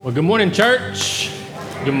Well, good morning, church.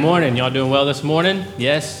 Good morning. Y'all doing well this morning?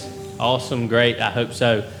 Yes? Awesome. Great. I hope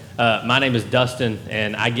so. My name is Dustin,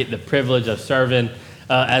 and I get the privilege of serving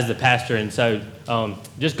as the pastor. And so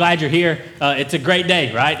just glad you're here. It's a great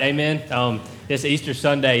day, right? Amen. It's Easter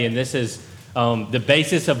Sunday, and this is the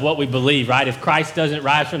basis of what we believe, right? If Christ doesn't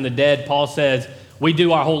rise from the dead, Paul says, we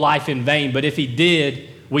do our whole life in vain. But if he did,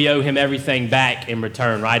 we owe him everything back in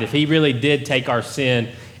return, right? If he really did take our sin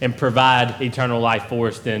and provide eternal life for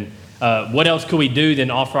us, then what else could we do than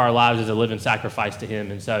offer our lives as a living sacrifice to him?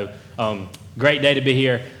 And so, great day to be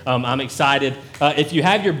here. I'm excited. If you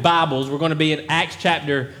have your Bibles, we're going to be in Acts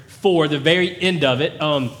chapter 4, the very end of it.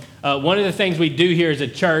 One of the things we do here as a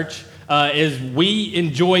church is we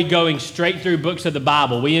enjoy going straight through books of the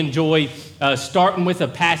Bible. We enjoy starting with a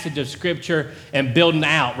passage of Scripture and building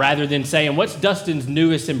out rather than saying, what's Dustin's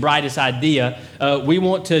newest and brightest idea? We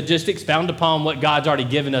want to just expound upon what God's already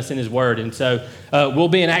given us in His Word. And so we'll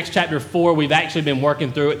be in Acts chapter 4. We've actually been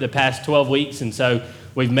working through it the past 12 weeks, and so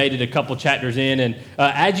we've made it a couple chapters in. And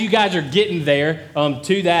as you guys are getting there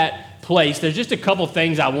to that place, there's just a couple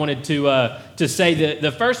things I wanted to say.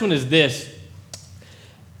 The first one is this.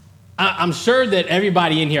 I'm sure that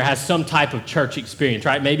everybody in here has some type of church experience,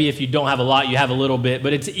 right? Maybe if you don't have a lot, you have a little bit.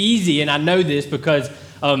 But it's easy, and I know this because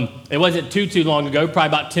it wasn't too long ago, probably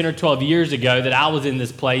about 10 or 12 years ago that I was in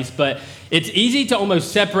this place. But it's easy to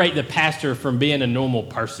almost separate the pastor from being a normal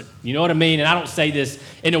person. You know what I mean? And I don't say this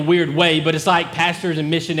in a weird way, but it's like pastors and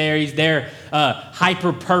missionaries, they're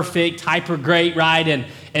hyper perfect, hyper great, right?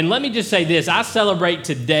 And let me just say this, I celebrate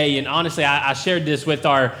today, and honestly, I shared this with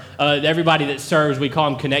our everybody that serves. We call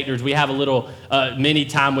them connectors. We have a little mini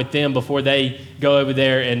time with them before they go over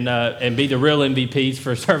there and be the real MVPs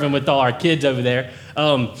for serving with all our kids over there.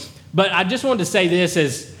 But I just wanted to say this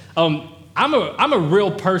as I'm a real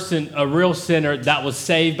person, a real sinner that was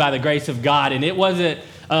saved by the grace of God, and it wasn't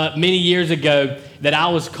many years ago that I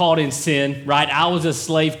was caught in sin, right? I was a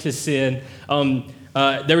slave to sin.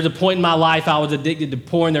 There was a point in my life I was addicted to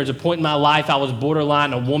porn. There was a point in my life I was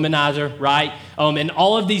borderline a womanizer, right? And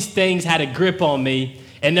all of these things had a grip on me,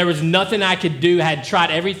 and there was nothing I could do. I had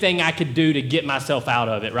tried everything I could do to get myself out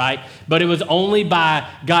of it, right? But it was only by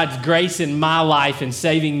God's grace in my life and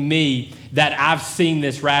saving me that I've seen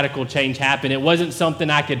this radical change happen. It wasn't something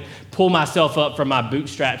I could pull myself up from my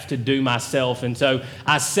bootstraps to do myself. And so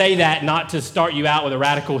I say that not to start you out with a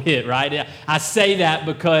radical hit, right? I say that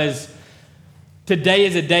because today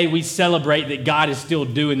is a day we celebrate that God is still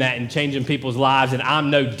doing that and changing people's lives, and I'm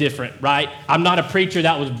no different, right? I'm not a preacher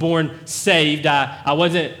that was born saved.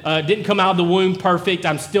 I didn't come out of the womb perfect.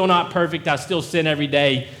 I'm still not perfect. I still sin every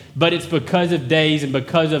day. But it's because of days and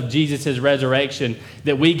because of Jesus' resurrection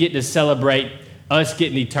that we get to celebrate us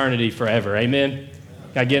getting eternity forever. Amen?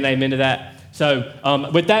 Can I get an amen to that? So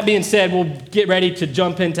with that being said, we'll get ready to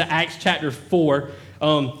jump into Acts chapter 4.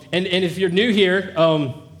 And if you're new here,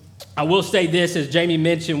 I will say this, as Jamie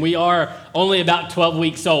mentioned, we are only about 12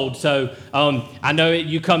 weeks old. So I know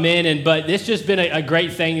you come in, but it's just been a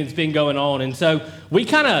great thing that's been going on. And so we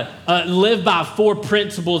kind of live by 4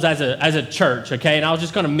 principles as a church, okay? And I was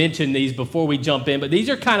just going to mention these before we jump in, but these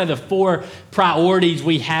are kind of the 4 priorities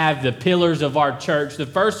we have, the pillars of our church. The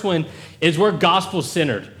first one is we're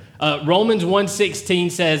gospel-centered. Romans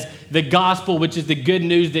 1:16 says, the gospel, which is the good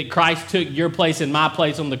news that Christ took your place and my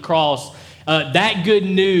place on the cross, that good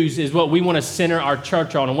news is what we want to center our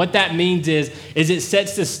church on. And what that means is it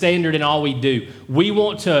sets the standard in all we do. We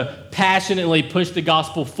want to passionately push the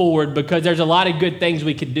gospel forward because there's a lot of good things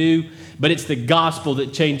we could do, but it's the gospel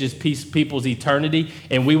that changes people's eternity,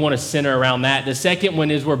 and we want to center around that. The second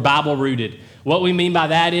one is we're Bible rooted. What we mean by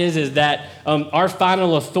that is that our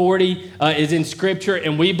final authority is in Scripture,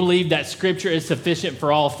 and we believe that Scripture is sufficient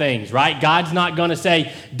for all things, right? God's not going to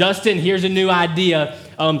say, Dustin, here's a new idea.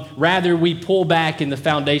 Rather, we pull back, and the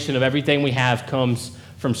foundation of everything we have comes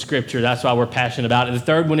from Scripture. That's why we're passionate about it. The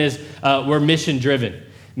third one is we're mission-driven,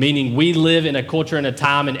 meaning we live in a culture and a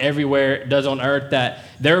time and everywhere it does on earth that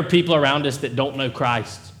there are people around us that don't know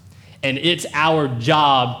Christ. And it's our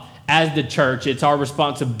job as the church, it's our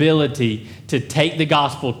responsibility to take the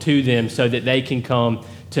gospel to them so that they can come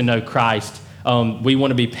to know Christ. We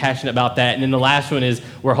want to be passionate about that. And then the last one is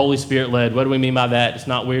we're Holy Spirit led. What do we mean by that? It's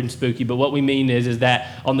not weird and spooky, but what we mean is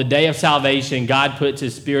that on the day of salvation, God puts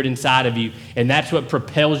His Spirit inside of you, and that's what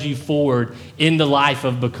propels you forward in the life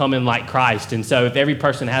of becoming like Christ. And so if every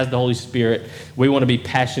person has the Holy Spirit, we want to be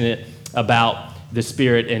passionate about the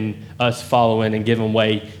Spirit and us following and giving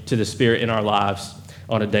way to the Spirit in our lives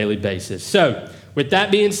on a daily basis. So with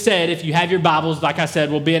that being said, if you have your Bibles, like I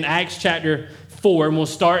said, we'll be in Acts chapter 4, and we'll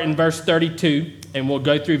start in verse 32, and we'll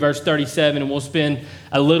go through verse 37, and we'll spend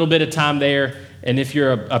a little bit of time there And if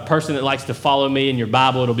you're a person that likes to follow me in your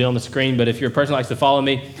Bible, it'll be on the screen. But if you're a person that likes to follow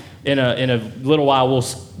me, in a little while,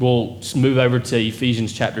 we'll move over to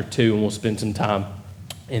Ephesians chapter 2, and we'll spend some time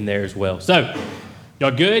in there as well. So,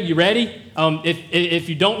 y'all good? You ready? If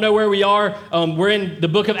you don't know where we are, we're in the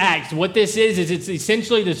book of Acts. What this is it's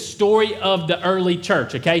essentially the story of the early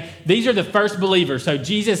church, okay? These are the first believers. So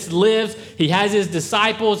Jesus lives. He has his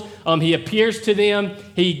disciples. He appears to them.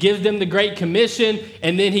 He gives them the Great Commission,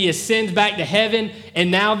 and then he ascends back to heaven.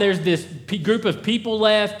 And now there's this group of people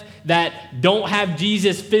left that don't have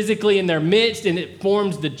Jesus physically in their midst, and it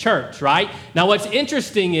forms the church, right? Now, what's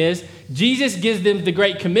interesting is Jesus gives them the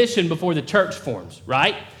Great Commission before the church forms,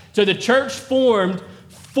 right? So the church formed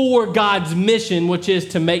for God's mission, which is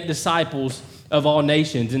to make disciples of all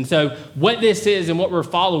nations. And so what this is and what we're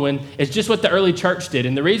following is just what the early church did.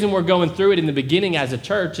 And the reason we're going through it in the beginning as a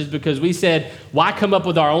church is because we said, why come up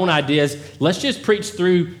with our own ideas? Let's just preach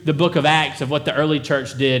through the book of Acts of what the early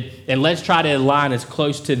church did, and let's try to align as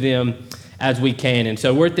close to them as we can. And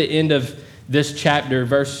so we're at the end of this chapter,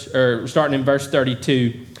 starting in verse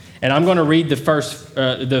 32. And I'm going to read the first,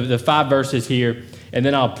 the 5 verses here, and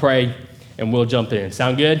then I'll pray and we'll jump in.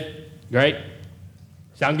 Sound good? Great?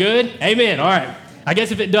 Sound good? Amen. All right. I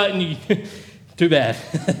guess if it doesn't, too bad.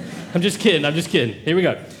 I'm just kidding. Here we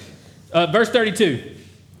go. Verse 32.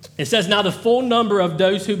 It says, now the full number of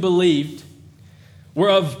those who believed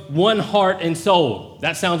were of one heart and soul.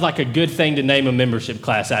 That sounds like a good thing to name a membership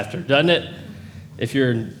class after, doesn't it? If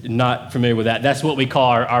you're not familiar with that, that's what we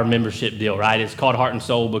call our membership deal, right? It's called Heart and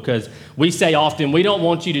Soul because we say often, we don't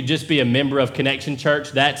want you to just be a member of Connection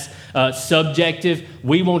Church. That's subjective.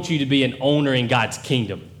 We want you to be an owner in God's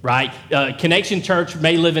kingdom, right? Connection Church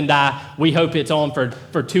may live and die. We hope it's on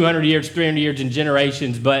for 200 years, 300 years, and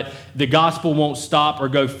generations, but the gospel won't stop or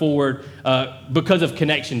go forward because of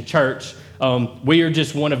Connection Church. We are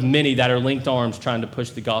just one of many that are linked arms trying to push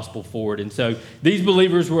the gospel forward. And so these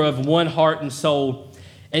believers were of one heart and soul,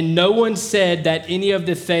 and no one said that any of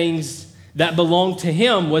the things that belonged to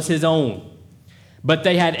him was his own, but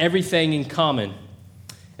they had everything in common.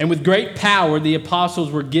 And with great power, the apostles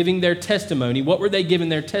were giving their testimony. What were they giving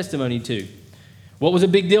their testimony to? What was a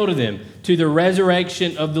big deal to them? To the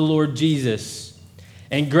resurrection of the Lord Jesus.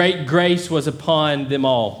 And great grace was upon them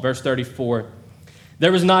all. Verse 34.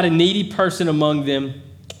 There was not a needy person among them,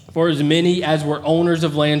 for as many as were owners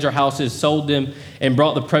of lands or houses sold them and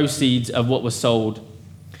brought the proceeds of what was sold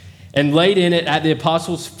and laid in it at the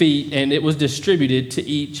apostles' feet, and it was distributed to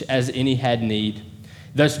each as any had need.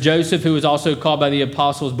 Thus Joseph, who was also called by the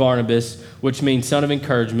apostles Barnabas, which means son of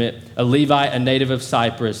encouragement, a Levite, a native of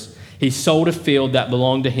Cyprus, he sold a field that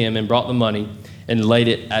belonged to him and brought the money and laid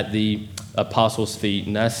it at the apostles' feet.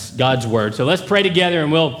 And that's God's word. So let's pray together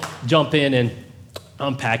and we'll jump in and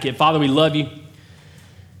unpack it. Father, we love you.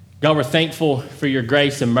 God, we're thankful for your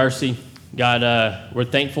grace and mercy. God, we're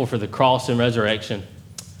thankful for the cross and resurrection.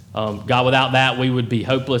 God, without that, we would be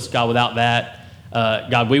hopeless. God, without that,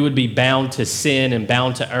 God, we would be bound to sin and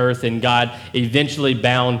bound to earth, and God, eventually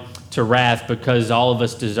bound to wrath because all of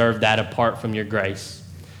us deserve that apart from your grace.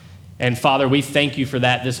 And Father, we thank you for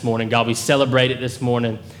that this morning. God, we celebrate it this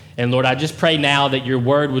morning. And Lord, I just pray now that your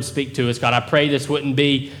word would speak to us. God, I pray this wouldn't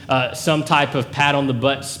be some type of pat on the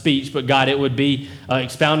butt speech, but God, it would be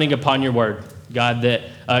expounding upon your word. God,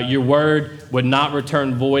 that your word would not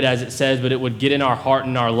return void as it says, but it would get in our heart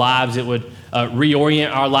and our lives. It would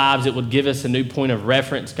reorient our lives. It would give us a new point of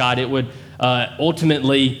reference. God, it would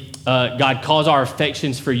ultimately, God, cause our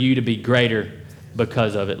affections for you to be greater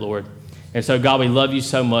because of it, Lord. And so, God, we love you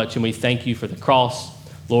so much, and we thank you for the cross,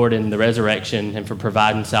 Lord, and the resurrection, and for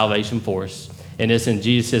providing salvation for us. And it's in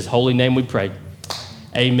Jesus' holy name we pray.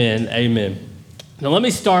 Amen, amen. Now let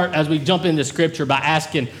me start as we jump into Scripture by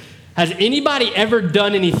asking, has anybody ever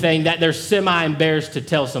done anything that they're semi-embarrassed to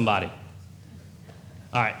tell somebody?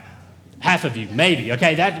 All right, half of you, maybe,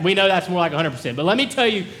 okay? We know that's more like 100%. But let me tell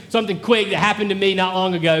you something quick that happened to me not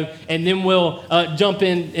long ago, and then we'll jump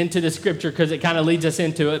into the Scripture because it kind of leads us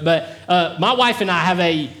into it. But my wife and I have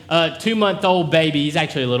a 2-month-old baby. He's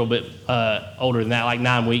actually a little bit older than that, like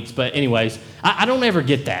 9 weeks. But anyways, I don't ever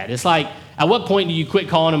get that. It's like, at what point do you quit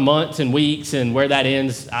calling them months and weeks and where that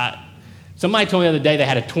ends? Somebody told me the other day they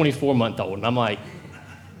had a 24-month-old, and I'm like,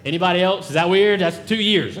 anybody else? Is that weird? That's 2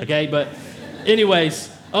 years, okay? But anyways,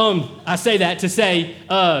 I say that to say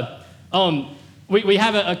we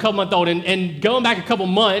have a couple-month-old, and going back a couple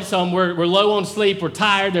months, we're low on sleep, we're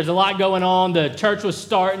tired, there's a lot going on, the church was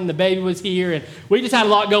starting, the baby was here, and we just had a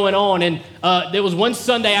lot going on. And there was one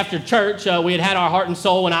Sunday after church, we had our Heart and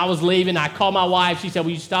Soul, and I was leaving. I called my wife. She said,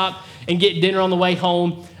 will you stop and get dinner on the way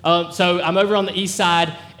home? So I'm over on the east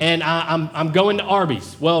side, and I'm going to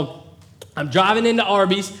Arby's. Well, I'm driving into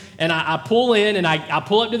Arby's, and I pull in, and I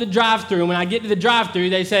pull up to the drive-thru. And when I get to the drive-thru,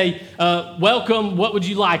 they say, welcome, what would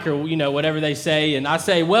you like? Or, whatever they say. And I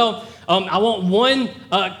say, well, I want one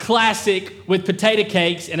classic with potato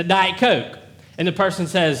cakes and a Diet Coke. And the person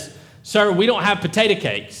says, sir, we don't have potato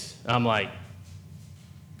cakes. I'm like,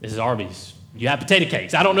 this is Arby's. You have potato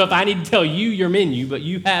cakes. I don't know if I need to tell you your menu, but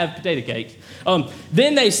you have potato cakes.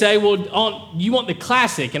 Then they say, well, you want the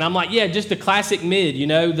classic? And I'm like, yeah, just the classic mid,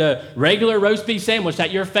 the regular roast beef sandwich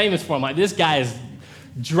that you're famous for. I'm like, this guy is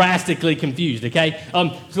drastically confused, okay?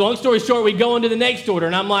 So long story short, we go into the next order,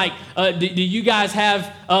 and I'm like, do you guys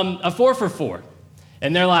have a 4 for $4?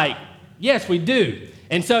 And they're like, yes, we do.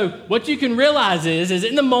 And so what you can realize is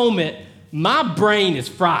in the moment, my brain is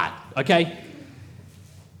fried, okay?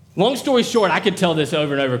 Long story short, I could tell this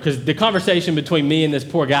over and over because the conversation between me and this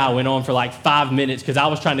poor guy went on for like 5 minutes because I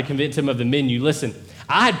was trying to convince him of the menu. Listen,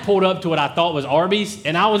 I had pulled up to what I thought was Arby's,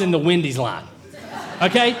 and I was in the Wendy's line,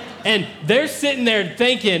 okay? And they're sitting there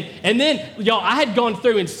thinking, and then, I had gone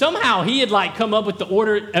through, and somehow he had like come up with the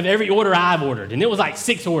order of every order I've ordered, and it was like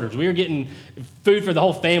 6 orders. We were getting food for the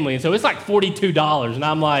whole family, and so it's like $42, and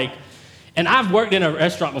I'm like, and I've worked in a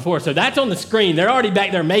restaurant before, so that's on the screen. They're already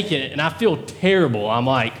back there making it, and I feel terrible. I'm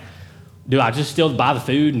like, do I just still buy the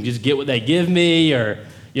food and just get what they give me? Or,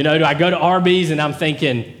 do I go to Arby's? And I'm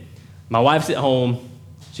thinking, my wife's at home.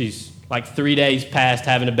 She's like 3 days past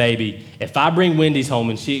having a baby. If I bring Wendy's home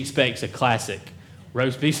and she expects a classic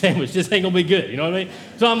roast beef sandwich, this ain't gonna be good, you know what I mean?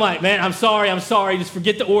 So I'm like, man, I'm sorry, just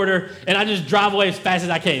forget the order, and I just drive away as fast as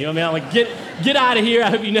I can, you know what I mean? I'm like, get out of here, I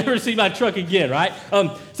hope you never see my truck again, right?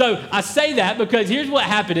 So I say that because here's what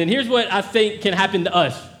happened, and here's what I think can happen to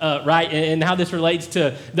us, right, and how this relates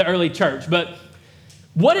to the early church. But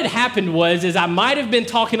what had happened is I might have been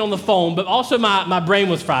talking on the phone, but also my brain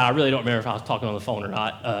was fried. I really don't remember if I was talking on the phone or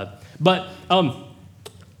not,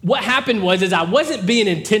 what happened is I wasn't being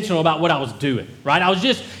intentional about what I was doing, right? I was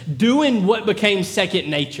just doing what became second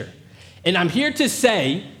nature. And I'm here to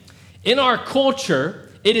say, in our culture,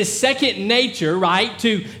 it is second nature, right,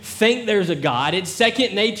 to think there's a God. It's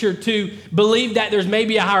second nature to believe that there's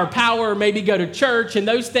maybe a higher power, or maybe go to church, and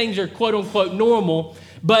those things are quote unquote normal.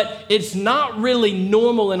 But it's not really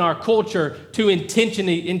normal in our culture to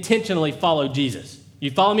intentionally follow Jesus. You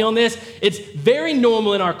follow me on this? It's very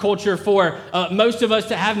normal in our culture for most of us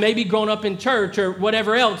to have maybe grown up in church or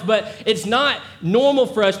whatever else, but it's not normal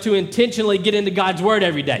for us to intentionally get into God's word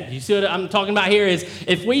every day. You see what I'm talking about here is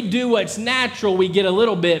if we do what's natural, we get a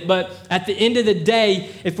little bit, but at the end of the day,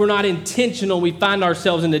 if we're not intentional, we find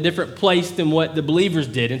ourselves in a different place than what the believers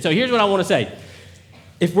did. And so here's what I want to say.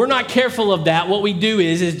 If we're not careful of that, what we do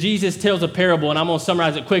is Jesus tells a parable, and I'm going to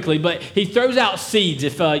summarize it quickly, but he throws out seeds.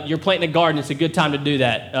 If you're planting a garden, it's a good time to do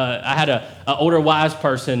that. I had an older wise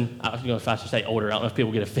person, I don't know if I should say older, I don't know if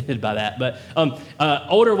people get offended by that, but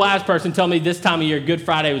older wise person tell me this time of year, Good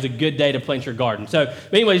Friday was a good day to plant your garden. So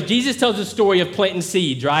anyways, Jesus tells a story of planting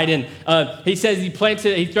seeds, right? And he says he plants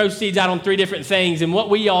it, he throws seeds out on 3 different things, and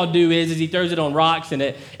what we all do is he throws it on rocks, and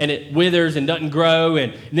it withers and doesn't grow,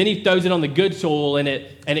 and then he throws it on the good soil, and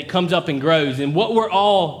it comes up and grows. And what we're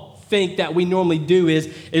all think that we normally do is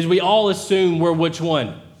we all assume we're which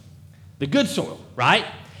one? The good soil, right?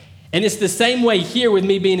 And it's the same way here with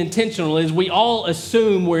me being intentional is we all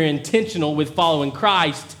assume we're intentional with following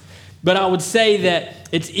Christ, but I would say that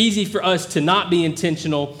it's easy for us to not be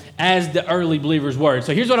intentional as the early believers were.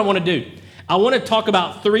 So here's what I want to do. I want to talk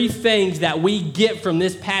about 3 things that we get from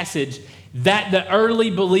this passage that the early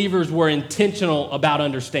believers were intentional about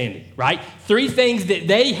understanding, right? 3 things that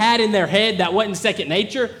they had in their head that wasn't second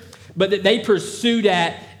nature, but that they pursued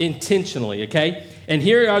at intentionally, okay? And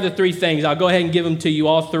here are the 3 things. I'll go ahead and give them to you,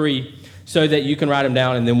 all 3, so that you can write them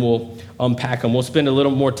down, and then we'll unpack them. We'll spend a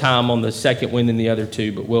little more time on the second one than the other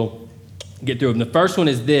 2, but we'll get through them. The first one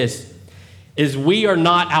is this, is we are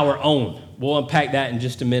not our own. We'll unpack that in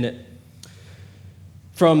just a minute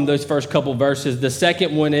from those first couple verses. The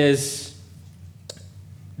second one is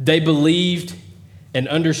they believed and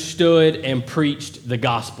understood and preached the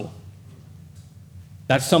gospel.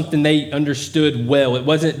 That's something they understood well. It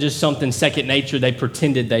wasn't just something second nature they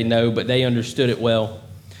pretended they know, but they understood it well.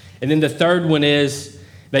 And then the third one is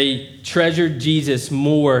they treasured Jesus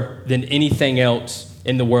more than anything else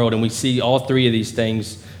in the world. And we see all 3 of these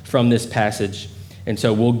things from this passage. And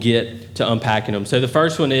so we'll get to unpacking them. So the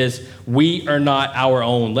first one is we are not our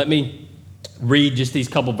own. Let me read just these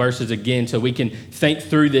couple verses again so we can think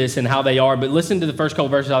through this and how they are. But listen to the first couple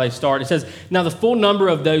verses, how they start. It says, now the full number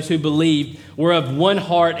of those who believed were of one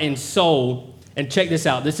heart and soul. And check this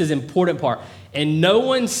out. This is an important part. And no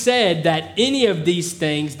one said that any of these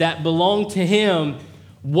things that belonged to him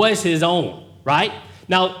was his own, right?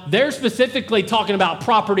 Now, they're specifically talking about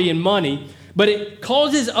property and money, but it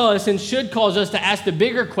causes us and should cause us to ask the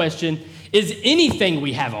bigger question, is anything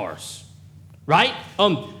we have ours, right?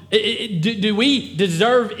 Do we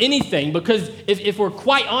deserve anything? Because if we're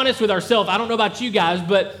quite honest with ourselves, I don't know about you guys,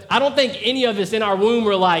 but I don't think any of us in our womb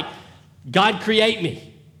were like, God, create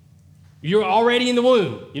me. You're already in the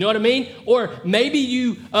womb. You know what I mean? Or maybe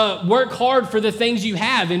you work hard for the things you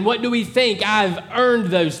have. And what do we think? I've earned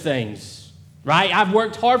those things, right? I've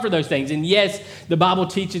worked hard for those things. And yes, the Bible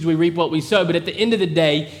teaches we reap what we sow. But at the end of the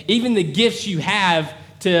day, even the gifts you have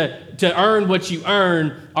to earn what you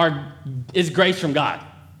earn is grace from God.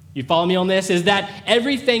 You follow me on this? Is that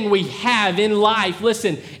everything we have in life,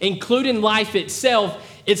 listen, including life itself,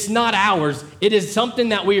 it's not ours. It is something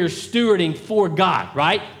that we are stewarding for God,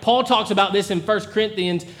 right? Paul talks about this in 1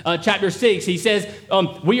 Corinthians chapter 6. He says,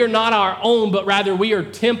 we are not our own, but rather we are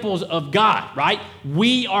temples of God, right?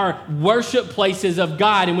 We are worship places of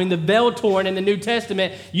God. And when the veil torn in the New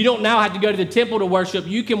Testament, you don't now have to go to the temple to worship.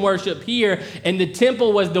 You can worship here. And the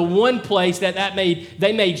temple was the one place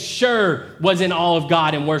they made sure was in awe of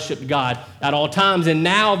God and worshiped God at all times. And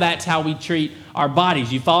now that's how we treat our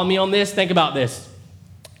bodies. You follow me on this? Think about this.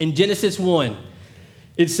 In Genesis 1,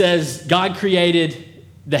 it says God created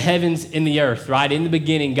the heavens and the earth, right? In the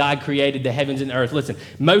beginning, God created the heavens and the earth. Listen,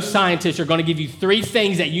 most scientists are going to give you 3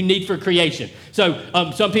 things that you need for creation. So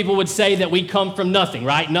some people would say that we come from nothing,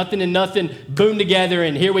 right? Nothing and nothing boom together,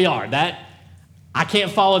 and here we are. I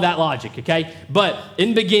can't follow that logic, okay? But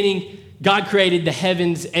in the beginning, God created the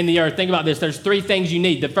heavens and the earth. Think about this. There's 3 things you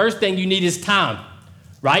need. The first thing you need is time.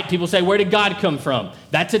 Right? People say, where did God come from?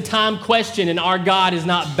 That's a time question, and our God is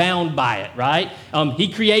not bound by it, right?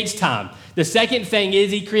 He creates time. The second thing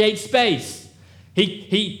is he creates space.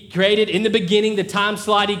 He created, in the beginning, the time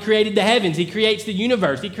slot, he created the heavens. He creates the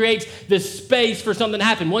universe. He creates the space for something to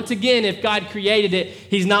happen. Once again, if God created it,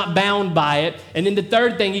 he's not bound by it. And then the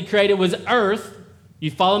third thing he created was earth. You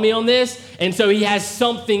follow me on this? And so he has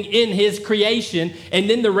something in his creation, and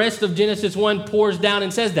then the rest of Genesis 1 pours down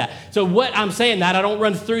and says that. So what I'm saying that, I don't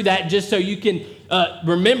run through that just so you can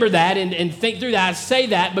remember that and think through that. I say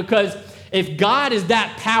that because if God is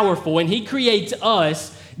that powerful and he creates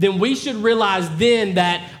us, then we should realize then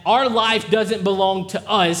that our life doesn't belong to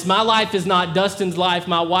us. My life is not Dustin's life.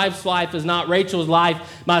 My wife's life is not Rachel's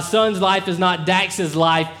life. My son's life is not Dax's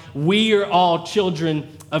life. We are all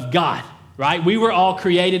children of God. Right? We were all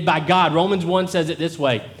created by God. Romans 1 says it this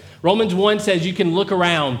way. Romans 1 says you can look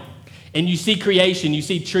around and you see creation, you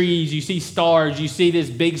see trees, you see stars, you see this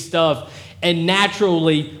big stuff. And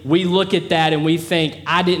naturally, we look at that and we think,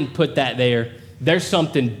 I didn't put that there. There's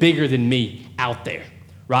something bigger than me out there.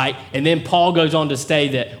 Right? And then Paul goes on to say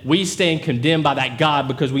that we stand condemned by that God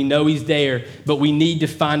because we know he's there, but we need to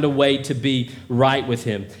find a way to be right with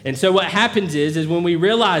him. And so what happens is when we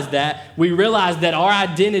realize that our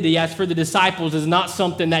identity, as for the disciples, is not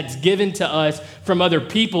something that's given to us from other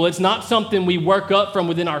people. It's not something we work up from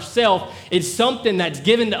within ourselves. It's something that's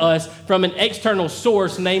given to us from an external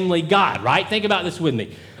source, namely God, right? Think about this with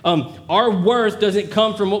me. Our worth doesn't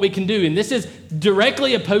come from what we can do. And this is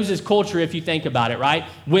directly opposes culture if you think about it, right?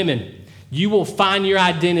 Women, you will find your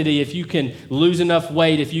identity if you can lose enough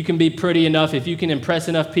weight, if you can be pretty enough, if you can impress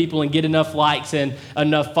enough people and get enough likes and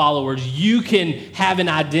enough followers. You can have an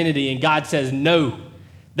identity, and God says, no.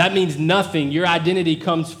 That means nothing. Your identity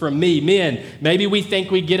comes from me. Men, maybe we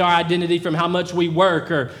think we get our identity from how much we work,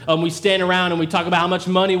 or we stand around and we talk about how much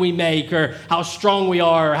money we make, or how strong we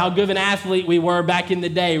are, or how good of an athlete we were back in the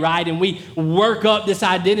day, right? And we work up this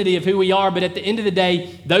identity of who we are, but at the end of the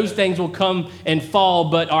day, those things will come and fall,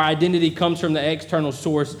 but our identity comes from the external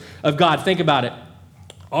source of God. Think about it.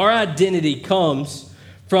 Our identity comes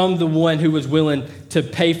from the one who was willing to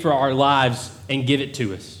pay for our lives and give it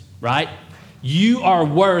to us, right? You are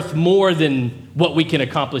worth more than what we can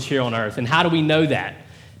accomplish here on earth. And how do we know that?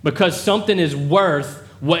 Because something is worth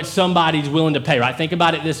what somebody's willing to pay, right? Think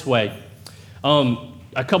about it this way.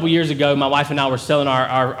 A couple years ago, my wife and I were selling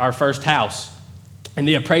our first house. And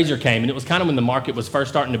the appraiser came, and it was kind of when the market was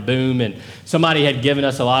first starting to boom, and somebody had given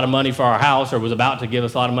us a lot of money for our house, or was about to give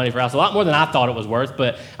us a lot of money for our house, a lot more than I thought it was worth,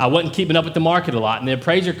 but I wasn't keeping up with the market a lot. And the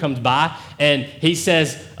appraiser comes by, and he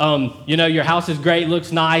says, your house is great,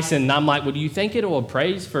 looks nice. And I'm like, well, do you think it'll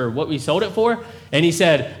appraise for what we sold it for? And he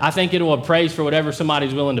said, I think it'll appraise for whatever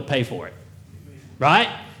somebody's willing to pay for it, right?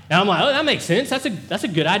 And I'm like, oh, that makes sense. That's a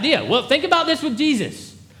good idea. Well, think about this with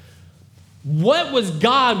Jesus. What was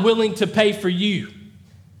God willing to pay for you?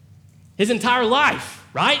 His entire life,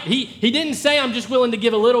 right? He didn't say, I'm just willing to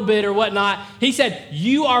give a little bit or whatnot. He said,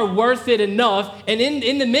 you are worth it enough. And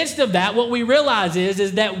in the midst of that, what we realize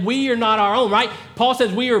is that we are not our own, right? Paul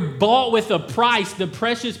says we are bought with a price. The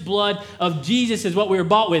precious blood of Jesus is what we are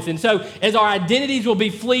bought with. And so as our identities will be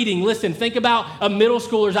fleeting, listen, think about a middle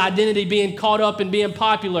schooler's identity being caught up in being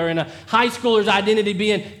popular and a high schooler's identity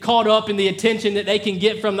being caught up in the attention that they can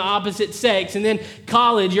get from the opposite sex. And then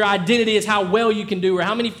college, your identity is how well you can do or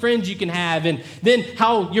how many friends you can have. And then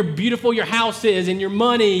how beautiful your house is and your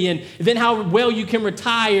money, and then how well you can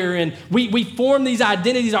retire. And we form these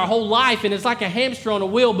identities our whole life, and it's like a hamster on a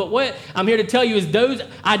wheel. But what I'm here to tell you is those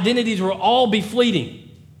identities will all be fleeting,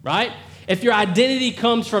 right? If your identity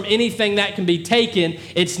comes from anything that can be taken,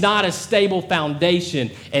 it's not a stable foundation.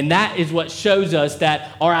 And that is what shows us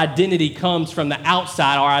that our identity comes from the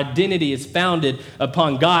outside. Our identity is founded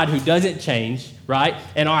upon God, who doesn't change, right?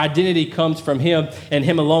 And our identity comes from him and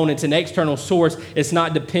him alone. It's an external source. It's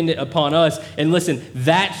not dependent upon us. And listen,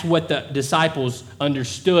 that's what the disciples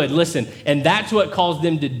understood. Listen, and that's what caused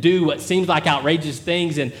them to do what seems like outrageous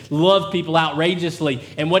things and love people outrageously.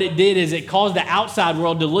 And what it did is it caused the outside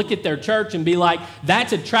world to look at their church and be like,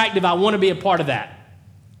 that's attractive. I want to be a part of that.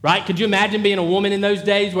 Right? Could you imagine being a woman in those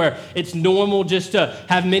days where it's normal just to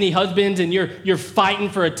have many husbands and you're fighting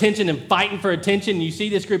for attention and fighting for attention? You see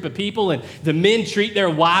this group of people and the men treat their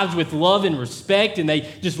wives with love and respect and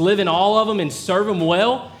they just live in all of them and serve them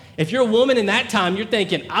well. If you're a woman in that time, you're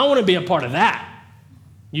thinking, I want to be a part of that.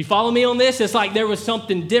 You follow me on this? It's like there was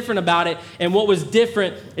something different about it. And what was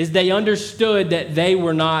different is they understood that they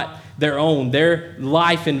were not their own. Their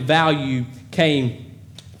life and value came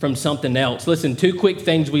from something else. Listen, 2 quick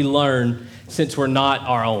things we learn since we're not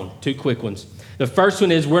our own. 2 quick ones. The first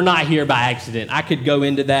one is we're not here by accident. I could go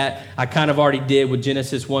into that. I kind of already did with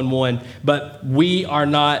Genesis 1:1, but we are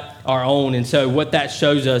not our own. And so what that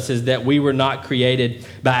shows us is that we were not created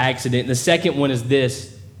by accident. The second one is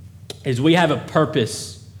this, is we have a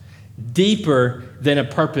purpose deeper than a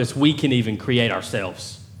purpose we can even create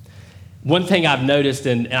ourselves. One thing I've noticed,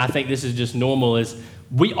 and I think this is just normal, is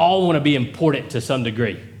we all want to be important to some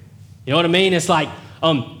degree. You know what I mean? It's like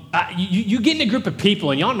you get in a group of people,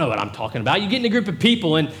 and y'all know what I'm talking about. You get in a group of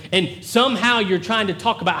people, and somehow you're trying to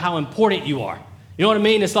talk about how important you are. You know what I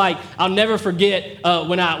mean? It's like I'll never forget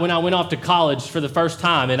when I went off to college for the first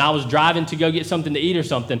time, and I was driving to go get something to eat or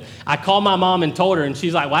something. I called my mom and told her, and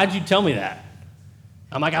she's like, "Why'd you tell me that?"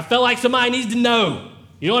 I'm like, "I felt like somebody needs to know."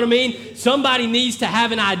 You know what I mean? Somebody needs to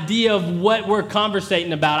have an idea of what we're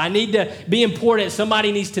conversating about. I need to be important.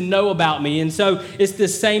 Somebody needs to know about me. And so it's the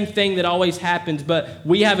same thing that always happens, but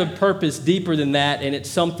we have a purpose deeper than that, and it's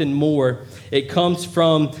something more. It comes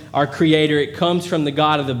from our Creator. It comes from the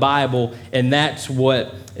God of the Bible, and that's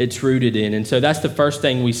what it's rooted in. And so that's the first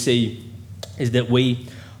thing we see, is that we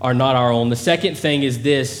are not our own. The second thing is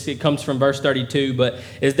this, it comes from verse 32, but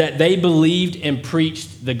is that they believed and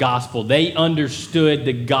preached the gospel. They understood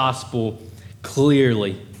the gospel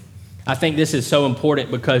clearly. I think this is so important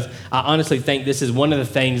because I honestly think this is one of the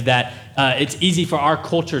things that it's easy for our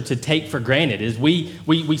culture to take for granted, is we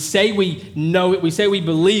say we know it, we say we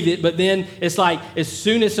believe it, but then it's like as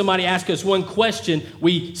soon as somebody asks us one question,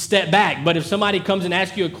 we step back. But if somebody comes and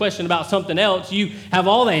asks you a question about something else, you have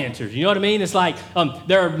all the answers. You know what I mean? It's like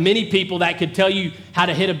there are many people that could tell you how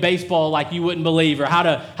to hit a baseball like you wouldn't believe, or how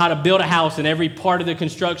to build a house in every part of the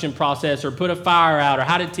construction process, or put a fire out, or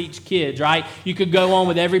how to teach kids, right? You could go on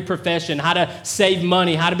with every profession, how to save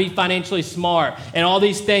money, how to be financially smart, and all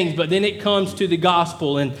these things. But then it comes to the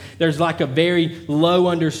gospel, and there's like a very low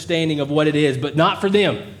understanding of what it is, but not for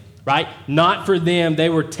them, right? Not for them. They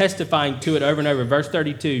were testifying to it over and over. Verse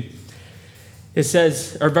 32, it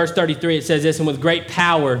says, or verse 33, it says this, and with great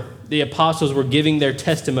power, the apostles were giving their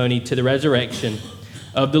testimony to the resurrection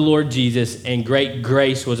of the Lord Jesus, and great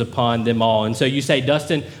grace was upon them all. And so you say,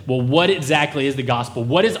 Dustin, well, what exactly is the gospel?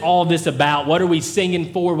 What is all this about? What are we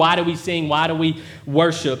singing for? Why do we sing? Why do we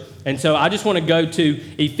worship? And so I just want to go to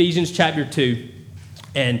Ephesians chapter 2,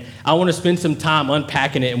 and I want to spend some time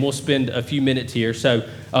unpacking it, and we'll spend a few minutes here. So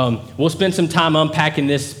we'll spend some time unpacking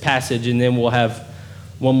this passage, and then we'll have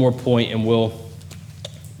one more point, and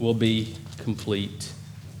we'll be complete.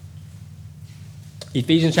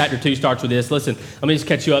 Ephesians chapter 2 starts with this. Listen, let me just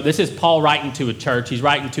catch you up. This is Paul writing to a church. He's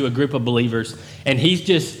writing to a group of believers, and he's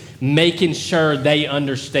just making sure they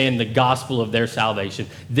understand the gospel of their salvation.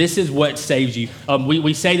 This is what saves you.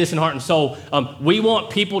 We say this in Heart and Soul. We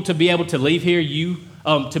want people to be able to leave here,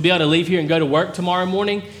 to be able to leave here and go to work tomorrow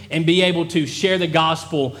morning and be able to share the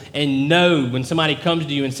gospel and know when somebody comes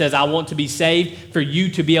to you and says, I want to be saved, for you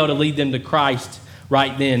to be able to lead them to Christ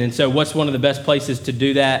right then. And so what's one of the best places to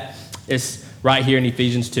do that? It's right here in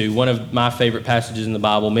Ephesians 2, one of my favorite passages in the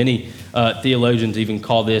Bible. Many theologians even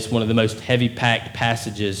call this one of the most heavy-packed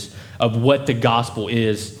passages of what the gospel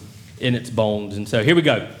is in its bones. And so here we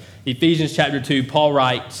go. Ephesians chapter 2, Paul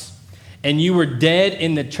writes, "And you were dead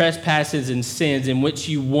in the trespasses and sins in which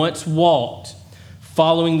you once walked,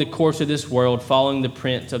 following the course of this world, following the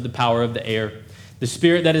prince of the power of the air, the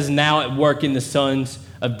spirit that is now at work in the sons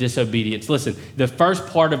of disobedience." Listen, the first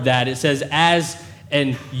part of that, it says,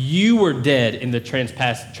 and you were dead in the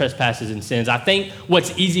trespasses and sins. I think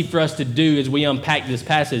what's easy for us to do as we unpack this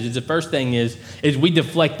passage is the first thing is we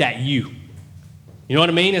deflect that you. You know what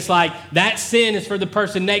I mean? It's like that sin is for the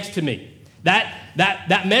person next to me.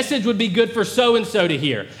 That message would be good for so-and-so to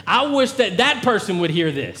hear. I wish that person would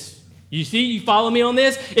hear this. You see, you follow me on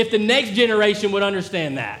this? If the next generation would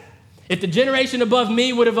understand that. If the generation above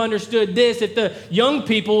me would have understood this, if the young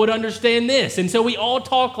people would understand this. And so we all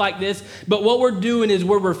talk like this, but what we're doing is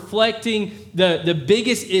we're reflecting the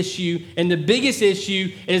biggest issue, and the biggest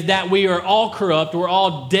issue is that we are all corrupt, we're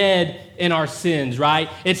all dead in our sins, right?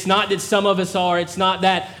 It's not that some of us are, it's not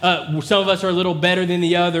that some of us are a little better than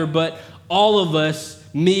the other, but all of us,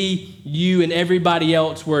 me, you, and everybody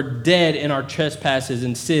else, were dead in our trespasses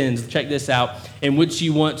and sins. Check this out. In which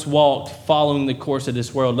you once walked, following the course of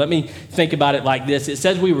this world. Let me think about it like this. It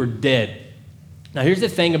says we were dead. Now, here's the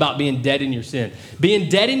thing about being dead in your sin. Being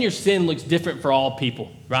dead in your sin looks different for all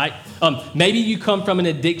people, right? Maybe you come from an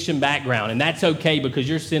addiction background, and that's okay because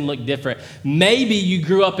your sin looked different. Maybe you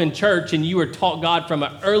grew up in church and you were taught God from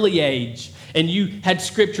an early age, and you had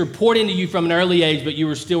scripture poured into you from an early age, but you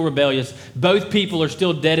were still rebellious. Both people are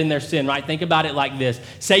still dead in their sin, right? Think about it like this.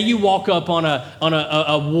 Say you walk up on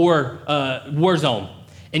a war zone,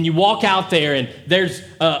 and you walk out there, and there's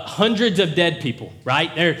hundreds of dead people,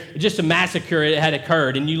 right? They're just a massacre that had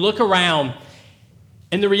occurred, and you look around,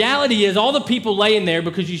 and the reality is all the people laying there,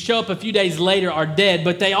 because you show up a few days later, are dead,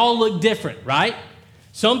 but they all look different, right?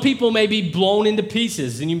 Some people may be blown into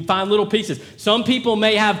pieces, and you can find little pieces. Some people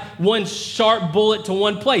may have one sharp bullet to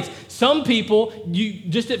one place. Some people, you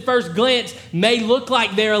just at first glance, may look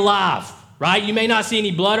like they're alive, right? You may not see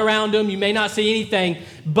any blood around them. You may not see anything.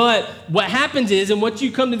 But what happens is, and what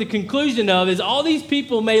you come to the conclusion of, is all these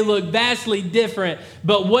people may look vastly different,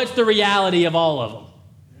 but what's the reality of all of them?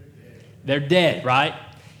 They're dead, right?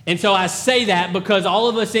 And so I say that because all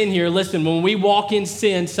of us in here, listen, when we walk in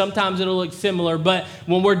sin, sometimes it'll look similar, but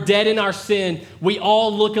when we're dead in our sin, we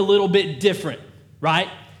all look a little bit different, right?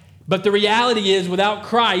 But the reality is, without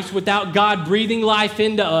Christ, without God breathing life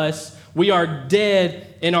into us, we are dead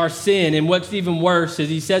in our sin. And what's even worse is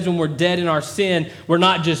he says when we're dead in our sin, we're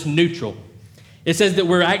not just neutral. It says that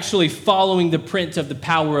we're actually following the prince of the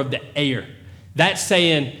power of the air.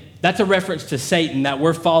 That's a reference to Satan, that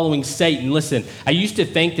we're following Satan. Listen, I used to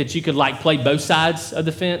think that you could play both sides of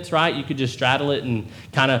the fence, right? You could just straddle it and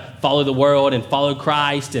kind of follow the world and follow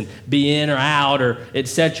Christ and be in or out or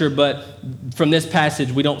etc. But from this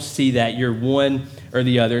passage, we don't see that. You're one or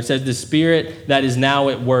the other. It says the spirit that is now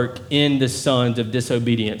at work in the sons of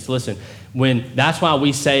disobedience. Listen, that's why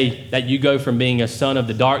we say that you go from being a son of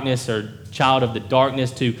the darkness or child of the darkness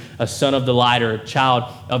to a son of the light or a child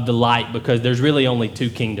of the light, because there's really only two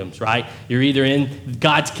kingdoms, right? You're either in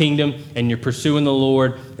God's kingdom and you're pursuing the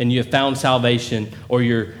Lord and you have found salvation, or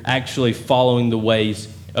you're actually following the ways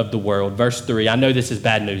of the world. Verse 3, I know this is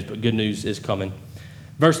bad news, but good news is coming.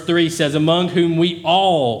 Verse 3 says, among whom we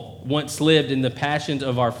all once lived in the passions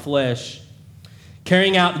of our flesh,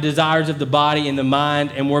 carrying out the desires of the body and the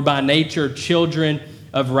mind, and were by nature children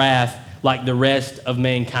of wrath, like the rest of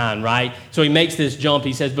mankind, right? So he makes this jump.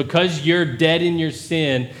 He says, because you're dead in your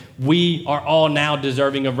sin, we are all now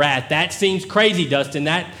deserving of wrath. That seems crazy, Dustin.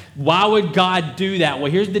 Why would God do that?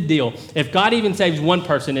 Well, here's the deal. If God even saves one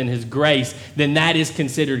person in his grace, then that is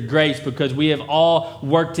considered grace, because we have all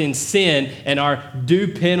worked in sin, and our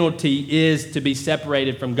due penalty is to be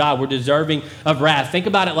separated from God. We're deserving of wrath. Think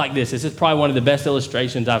about it like this. This is probably one of the best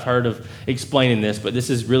illustrations I've heard of explaining this, but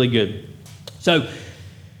this is really good. So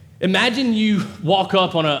imagine you walk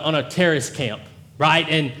up on a terrorist camp, right?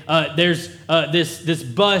 And there's this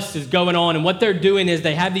bus is going on, and what they're doing is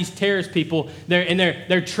they have these terrorist people there, and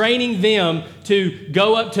they're training them to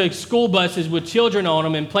go up to school buses with children on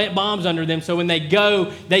them and plant bombs under them, so when they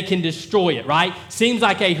go, they can destroy it, right? Seems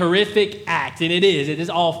like a horrific act, and it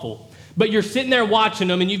is awful. But you're sitting there watching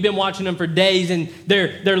them, and you've been watching them for days, and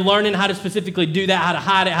they're learning how to specifically do that, how to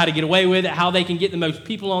hide it, how to get away with it, how they can get the most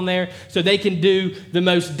people on there so they can do the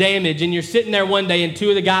most damage. And you're sitting there one day, and two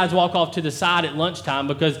of the guys walk off to the side at lunchtime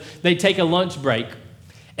because they take a lunch break.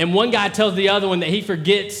 And one guy tells the other one that he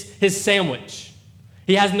forgets his sandwich.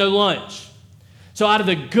 He has no lunch. So out of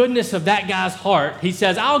the goodness of that guy's heart, he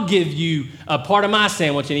says, I'll give you a part of my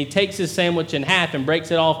sandwich. And he takes his sandwich in half and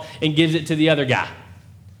breaks it off and gives it to the other guy.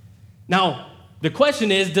 Now, the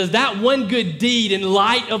question is, does that one good deed in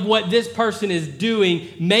light of what this person is doing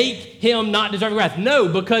make him not deserving wrath? No,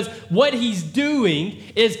 because what he's doing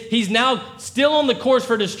is he's now still on the course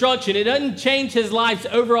for destruction. It doesn't change his life's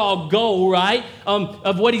overall goal, right,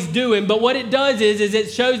 of what he's doing. But what it does is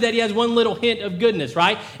it shows that he has one little hint of goodness,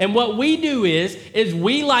 right? And what we do is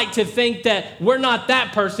we like to think that we're not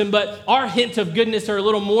that person, but our hints of goodness are a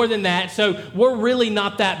little more than that. So we're really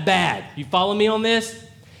not that bad. You follow me on this?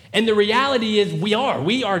 And the reality is we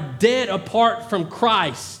are dead apart from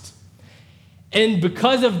Christ. And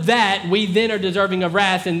because of that, we then are deserving of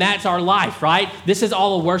wrath, and that's our life, right? This is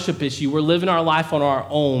all a worship issue. We're living our life on our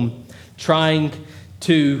own, trying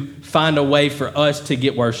to find a way for us to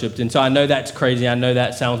get worshiped. And so I know that's crazy. I know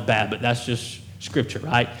that sounds bad, but that's just scripture,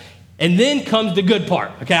 right? And then comes the good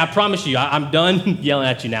part, okay? I promise you, I'm done yelling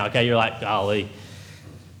at you now, okay? You're like, golly,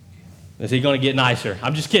 is he going to get nicer?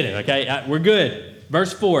 I'm just kidding, okay? We're good.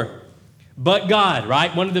 Verse 4, but God,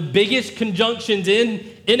 right? One of the biggest conjunctions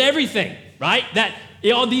in everything, right? That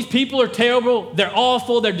all these people are terrible, they're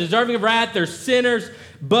awful, they're deserving of wrath, they're sinners.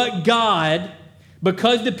 But God,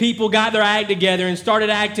 because the people got their act together and started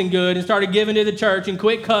acting good and started giving to the church and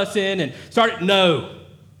quit cussing and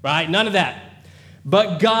right? None of that.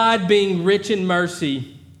 But God, being rich in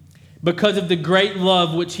mercy, because of the great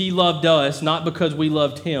love which he loved us, not because we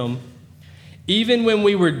loved him, even when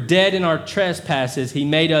we were dead in our trespasses, he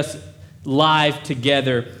made us live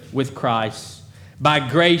together with Christ. By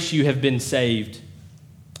grace you have been saved.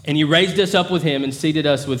 And he raised us up with him and seated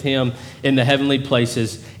us with him in the heavenly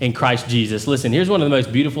places in Christ Jesus. Listen, here's one of the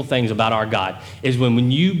most beautiful things about our God is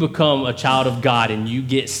when you become a child of God and you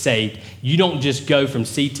get saved, you don't just go from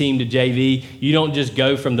C team to JV. You don't just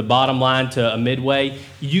go from the bottom line to a midway.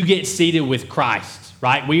 You get seated with Christ,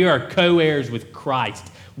 right? We are co-heirs with Christ.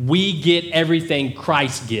 We get everything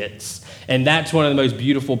Christ gets. And that's one of the most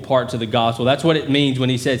beautiful parts of the gospel. That's what it means when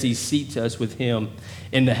he says he seats us with him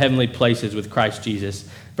in the heavenly places with Christ Jesus.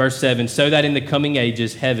 Verse 7, so that in the coming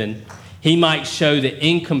ages, heaven, he might show the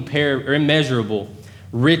immeasurable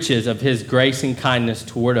riches of his grace and kindness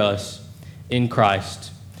toward us in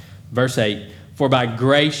Christ. Verse 8, for by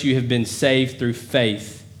grace you have been saved through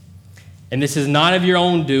faith. And this is not of your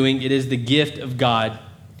own doing, it is the gift of God,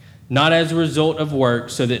 not as a result of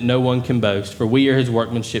works, so that no one can boast. For we are his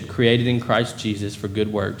workmanship, created in Christ Jesus for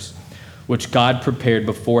good works, which God prepared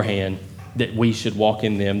beforehand that we should walk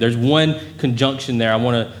in them. There's one conjunction there I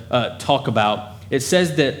want to talk about. It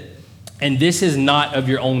says that, and this is not of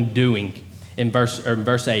your own doing, in verse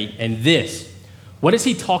 8. And this, what is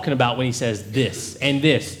he talking about when he says this and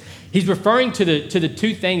this? He's referring to the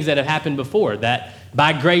two things that have happened before, that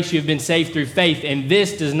by grace you have been saved through faith, and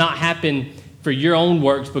this does not happen for your own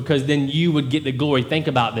works, because then you would get the glory. Think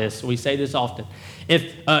about this. We say this often. If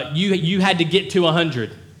you had to get to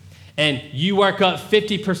 100 and you work up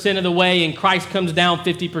 50% of the way and Christ comes down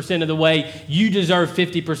 50% of the way, you deserve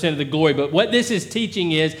 50% of the glory. But what this is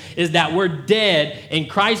teaching is that we're dead and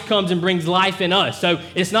Christ comes and brings life in us. So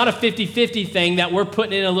it's not a 50-50 thing that we're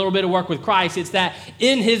putting in a little bit of work with Christ. It's that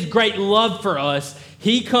in his great love for us,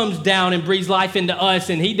 he comes down and breathes life into us,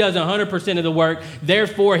 and he does 100% of the work.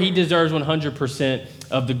 Therefore, he deserves 100%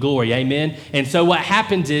 of the glory. Amen? And so what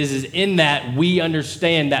happens is in that we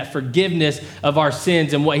understand that forgiveness of our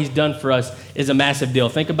sins and what he's done for us is a massive deal.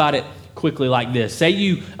 Think about it quickly like this. Say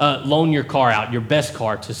you loan your car out, your best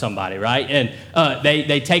car, to somebody, right? And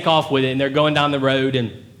they take off with it, and they're going down the road,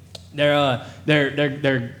 and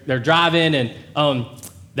they're driving, and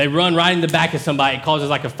they run right in the back of somebody. It causes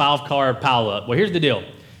like a 5-car pileup. Well, here's the deal.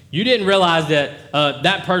 You didn't realize that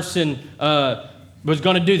that person was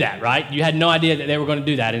going to do that, right? You had no idea that they were going to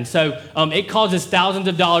do that. And so it causes thousands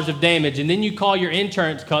of dollars of damage. And then you call your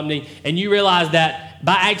insurance company and you realize that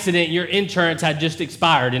by accident, your insurance had just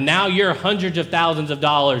expired. And now you're hundreds of thousands of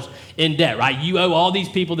dollars in debt, right? You owe all these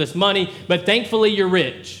people this money, but thankfully you're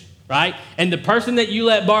rich. Right? And the person that you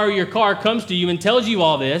let borrow your car comes to you and tells you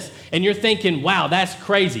all this, and you're thinking, wow, that's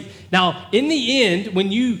crazy. Now, in the end, when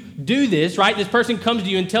you do this, right, this person comes to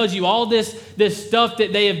you and tells you all this stuff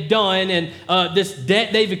that they have done and this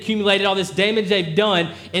debt they've accumulated, all this damage they've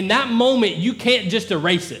done. In that moment, you can't just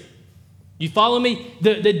erase it. You follow me?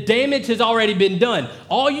 The damage has already been done.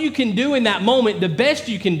 All you can do in that moment, the best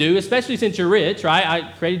you can do, especially since you're rich, right?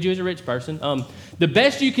 I created you as a rich person. The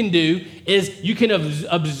best you can do is you can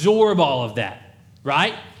absorb all of that,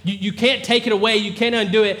 right? You can't take it away. You can't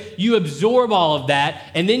undo it. You absorb all of that,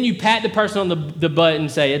 and then you pat the person on the butt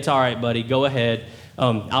and say, it's all right, buddy. Go ahead.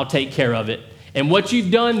 I'll take care of it. And what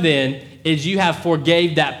you've done then is you have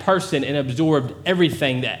forgave that person and absorbed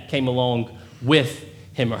everything that came along with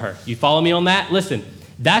him or her. You follow me on that? Listen,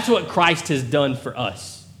 that's what Christ has done for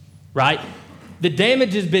us, right? The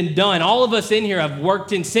damage has been done. All of us in here have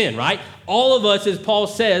worked in sin, right? All of us, as Paul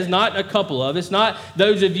says, not a couple of us, not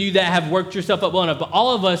those of you that have worked yourself up well enough, but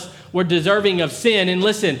all of us were deserving of sin. And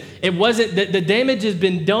listen, it wasn't that the damage has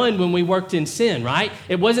been done when we worked in sin, right?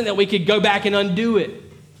 It wasn't that we could go back and undo it.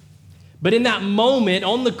 But in that moment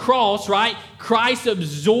on the cross, right, Christ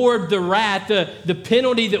absorbed the wrath, the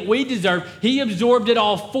penalty that we deserve. He absorbed it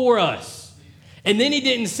all for us. And then he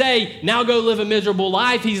didn't say, now go live a miserable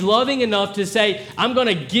life. He's loving enough to say, I'm going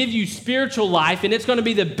to give you spiritual life, and it's going to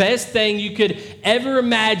be the best thing you could ever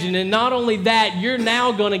imagine. And not only that, you're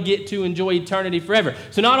now going to get to enjoy eternity forever.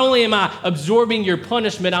 So not only am I absorbing your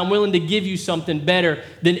punishment, I'm willing to give you something better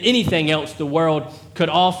than anything else the world could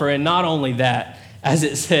offer. And not only that, as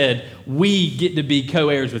it said, we get to be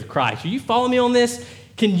co-heirs with Christ. Are you following me on this?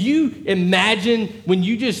 Can you imagine when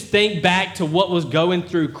you just think back to what was going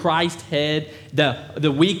through Christ's head,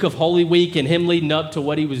 the week of Holy Week and him leading up to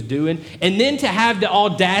what he was doing, and then to have the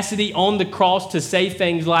audacity on the cross to say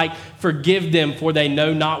things like, forgive them for they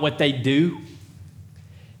know not what they do?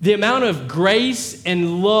 The amount of grace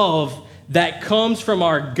and love that comes from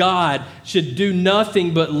our God should do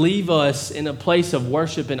nothing but leave us in a place of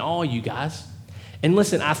worship and awe, you guys. And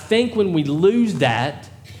listen, I think when we lose that,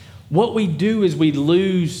 what we do is we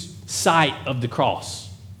lose sight of the cross.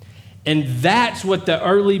 And that's what the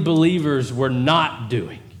early believers were not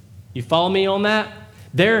doing. You follow me on that?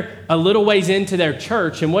 They're a little ways into their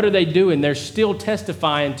church, and what are they doing? They're still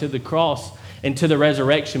testifying to the cross and to the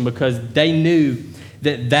resurrection because they knew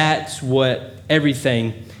that that's what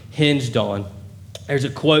everything hinged on. There's a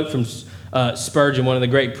quote from Spurgeon, one of the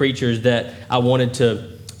great preachers, that I wanted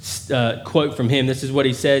to quote from him. This is what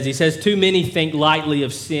he says. He says, too many think lightly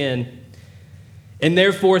of sin and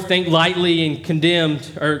therefore think lightly and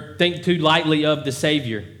condemned, or think too lightly of the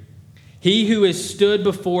Savior. He who has stood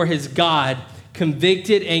before his God,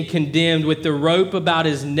 convicted and condemned with the rope about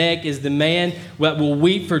his neck, is the man that will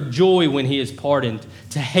weep for joy when he is pardoned,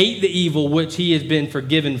 to hate the evil which he has been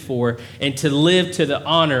forgiven for, and to live to the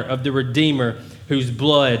honor of the Redeemer whose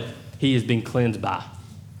blood he has been cleansed by.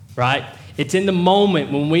 Right? It's in the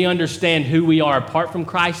moment when we understand who we are apart from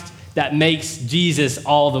Christ that makes Jesus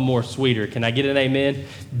all the more sweeter. Can I get an amen?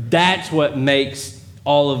 That's what makes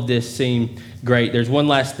all of this seem great. There's one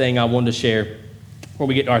last thing I wanted to share before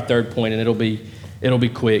we get to our third point, and it'll be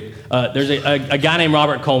quick. There's a guy named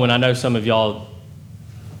Robert Coleman. I know some of y'all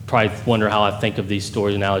probably wonder how I think of these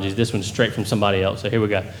stories and analogies. This one's straight from somebody else, so here we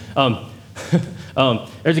go.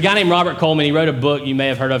 There's a guy named Robert Coleman. He wrote a book you may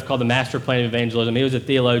have heard of called The Master Plan of Evangelism. He was a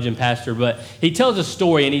theologian, pastor, but he tells a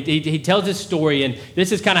story, and he tells this story, and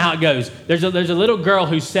this is kind of how it goes. There's a little girl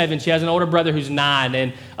who's 7. She has an older brother who's 9,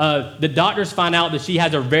 and the doctors find out that she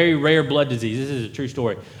has a very rare blood disease. This is a true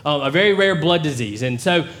story. A very rare blood disease, and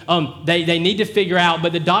so they need to figure out,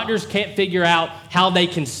 but the doctors can't figure out how they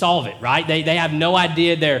can solve it, right? They have no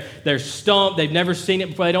idea. They're stumped. They've never seen it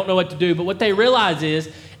before. They don't know what to do, but what they realize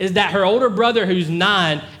is that her older brother, who's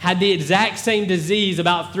 9, had the exact same disease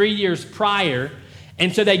about 3 years prior.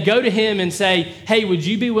 And so they go to him and say, hey, would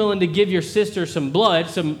you be willing to give your sister some blood,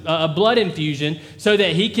 a blood infusion, so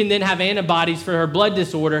that he can then have antibodies for her blood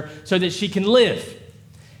disorder so that she can live?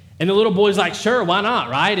 And the little boy's like, sure, why not,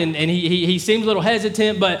 right? And he seems a little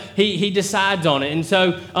hesitant, but he decides on it. And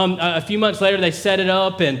so a few months later, they set it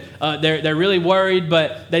up, and they're really worried,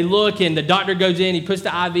 but they look, and the doctor goes in, he puts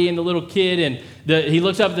the IV in the little kid, and he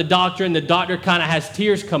looks up at the doctor, and the doctor kind of has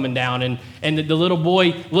tears coming down, and the little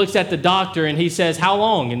boy looks at the doctor, and he says, how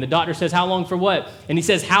long? And the doctor says, how long for what? And he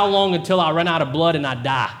says, how long until I run out of blood and I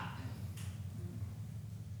die?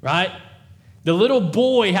 Right? The little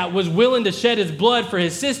boy was willing to shed his blood for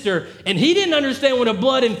his sister, and he didn't understand what a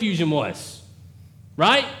blood infusion was,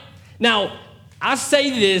 right? Now, I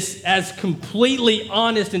say this as completely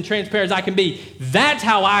honest and transparent as I can be. That's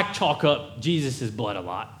how I chalk up Jesus' blood a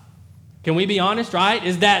lot. Can we be honest, right?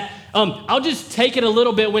 Is that I'll just take it a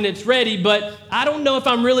little bit when it's ready, but I don't know if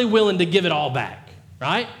I'm really willing to give it all back,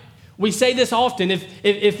 right? We say this often.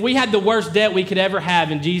 If we had the worst debt we could ever have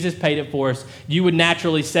and Jesus paid it for us, you would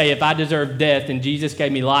naturally say, if I deserved death and Jesus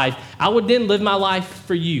gave me life, I would then live my life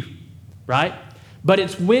for you, right? But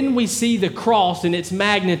it's when we see the cross and its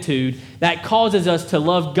magnitude that causes us to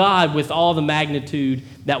love God with all the magnitude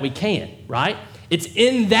that we can, right? It's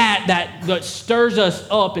in that stirs us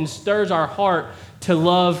up and stirs our heart to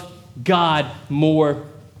love God more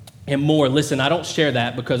and more. Listen, I don't share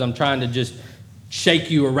that because I'm trying to just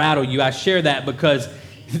shake you or rattle you. I share that because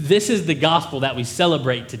this is the gospel that we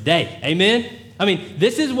celebrate today. Amen? I mean,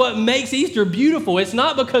 this is what makes Easter beautiful. It's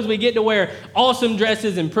not because we get to wear awesome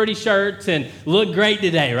dresses and pretty shirts and look great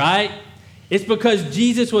today, right? It's because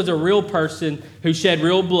Jesus was a real person who shed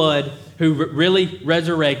real blood, who really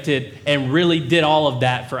resurrected and really did all of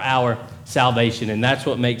that for our salvation. And that's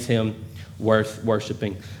what makes him worth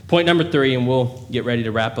worshiping. Point number 3, and we'll get ready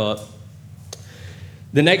to wrap up.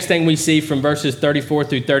 The next thing we see from verses 34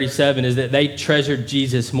 through 37 is that they treasured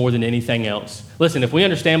Jesus more than anything else. Listen, if we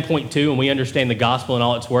understand point 2 and we understand the gospel and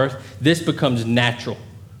all its worth, this becomes natural,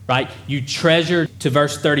 right? You treasure, to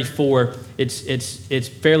verse 34, it's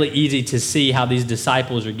fairly easy to see how these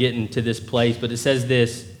disciples are getting to this place, but it says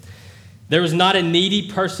this: there was not a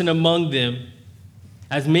needy person among them.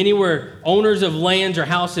 As many were owners of lands or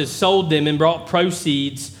houses, sold them and brought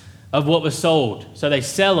proceeds of what was sold. So they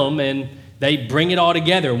sell them and they bring it all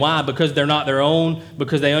together. Why? Because they're not their own,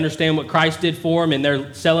 because they understand what Christ did for them, and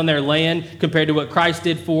they're selling their land compared to what Christ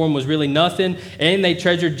did for them was really nothing, and they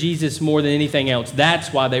treasured Jesus more than anything else.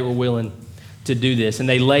 That's why they were willing to do this. And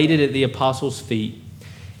they laid it at the apostles' feet,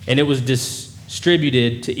 and it was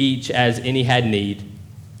distributed to each as any had need.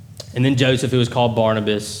 And then Joseph, who was called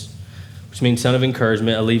Barnabas, which means son of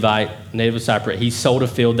encouragement, a Levite, native of Cyprus, he sold a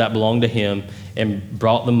field that belonged to him and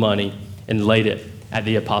brought the money and laid it at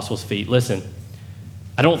the apostles' feet. Listen,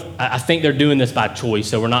 I think they're doing this by choice,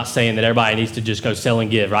 so we're not saying that everybody needs to just go sell and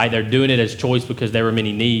give, right? They're doing it as choice because there were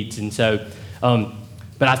many needs. And so,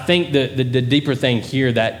 but I think the deeper thing here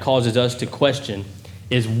that causes us to question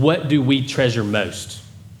is, what do we treasure most,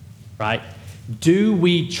 right? Do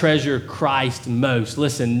we treasure Christ most?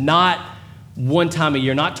 Listen, not one time a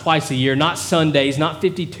year, not twice a year, not Sundays, not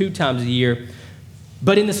 52 times a year,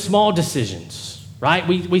 but in the small decisions, right?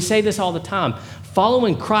 We say this all the time.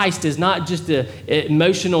 Following Christ is not just an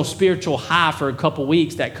emotional, spiritual high for a couple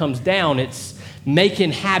weeks that comes down. It's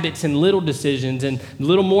making habits and little decisions and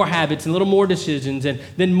little more habits and little more decisions and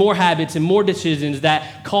then more habits and more decisions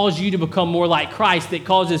that cause you to become more like Christ, that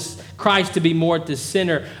causes Christ to be more at the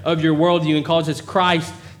center of your worldview and causes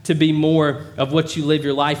Christ to be more of what you live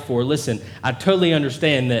your life for. Listen, I totally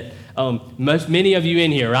understand that many of you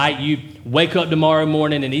in here, right? You wake up tomorrow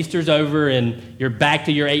morning and Easter's over and you're back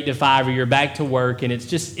to your 8 to 5 or you're back to work, and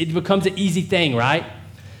it becomes an easy thing, right?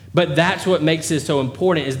 But that's what makes this so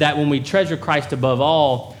important, is that when we treasure Christ above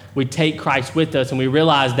all, we take Christ with us, and we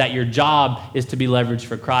realize that your job is to be leveraged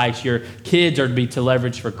for Christ. Your kids are to be to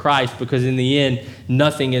leverage for Christ, because in the end,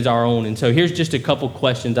 nothing is our own. And so here's just a couple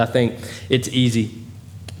questions I think it's easy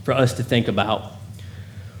for us to think about.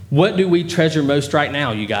 What do we treasure most right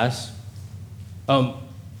now, you guys?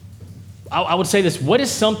 I would say this: what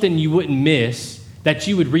is something you wouldn't miss that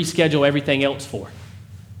you would reschedule everything else for?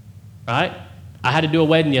 Right? I had to do a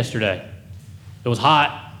wedding yesterday. It was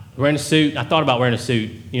hot, wearing a suit. I thought about wearing a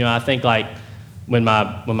suit. You know, I think like when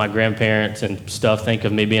my grandparents and stuff think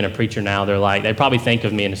of me being a preacher now, they probably think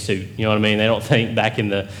of me in a suit. You know what I mean? They don't think back in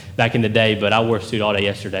the day, but I wore a suit all day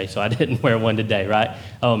yesterday, so I didn't wear one today, right?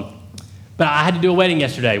 But I had to do a wedding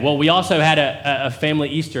yesterday. Well, we also had a family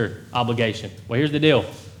Easter obligation. Well, here's the deal.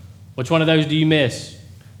 Which one of those do you miss?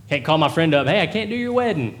 Can't call my friend up, hey, I can't do your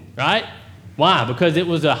wedding, right? Why? Because it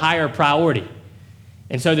was a higher priority.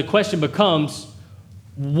 And so the question becomes,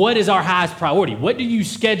 what is our highest priority? What do you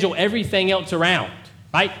schedule everything else around,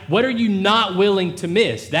 right? What are you not willing to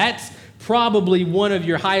miss? That's probably one of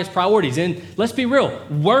your highest priorities. And let's be real,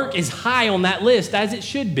 work is high on that list, as it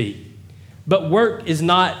should be. But work is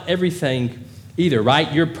not everything either,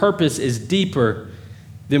 right? Your purpose is deeper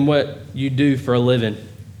than what you do for a living.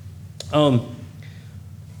 I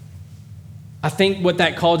think what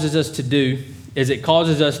that causes us to do is it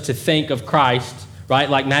causes us to think of Christ, right?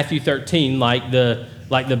 Like Matthew 13, like the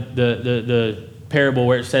parable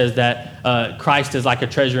where it says that Christ is like a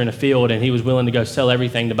treasure in a field, and he was willing to go sell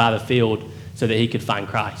everything to buy the field so that he could find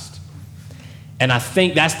Christ. And I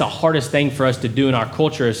think that's the hardest thing for us to do in our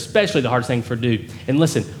culture, especially the hardest thing for do. And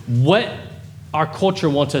listen, what our culture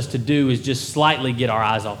wants us to do is just slightly get our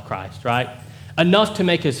eyes off Christ, right? Enough to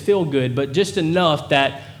make us feel good, but just enough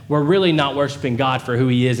that we're really not worshiping God for who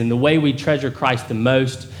he is. And the way we treasure Christ the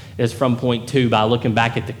most is from point 2, by looking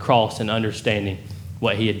back at the cross and understanding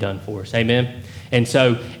what he had done for us. Amen? And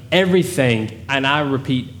so everything, and I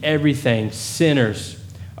repeat, everything centers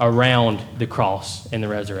around the cross and the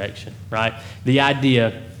resurrection, right? The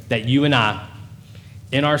idea that you and I,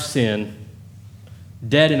 in our sin,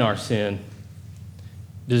 dead in our sin,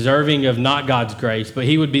 deserving of not God's grace, but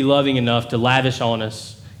he would be loving enough to lavish on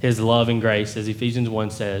us his love and grace, as Ephesians 1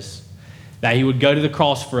 says, that he would go to the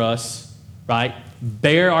cross for us, right?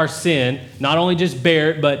 Bear our sin, not only just bear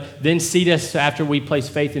it, but then seat us after we place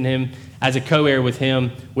faith in him as a co-heir with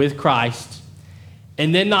him, with Christ.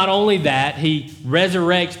 And then not only that, he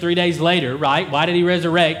resurrects 3 days later, right? Why did he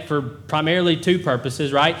resurrect? For primarily two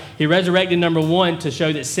purposes, right? He resurrected, number one, to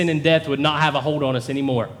show that sin and death would not have a hold on us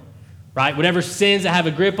anymore, right? Whatever sins that have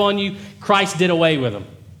a grip on you, Christ did away with them,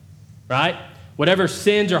 right? Whatever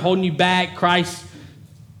sins are holding you back, Christ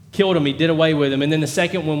killed them. He did away with them. And then the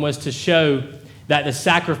second one was to show that the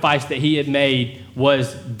sacrifice that he had made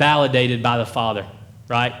was validated by the Father,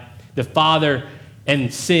 right? The Father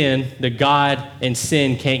and sin, the God and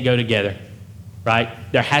sin can't go together, right?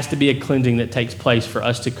 There has to be a cleansing that takes place for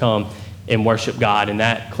us to come and worship God, and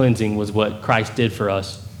that cleansing was what Christ did for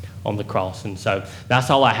us on the cross. And so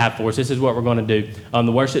that's all I have for us. This is what we're going to do.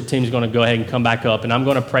 The worship team is going to go ahead and come back up, and I'm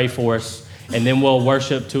going to pray for us, and then we'll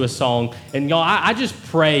worship to a song. And y'all, I just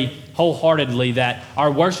pray wholeheartedly that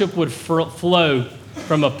our worship would flow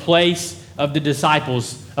from a place of the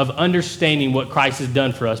disciples of understanding what Christ has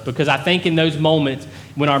done for us, because I think in those moments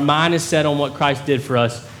when our mind is set on what Christ did for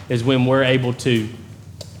us is when we're able to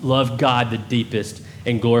love God the deepest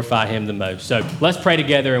and glorify him the most. So let's pray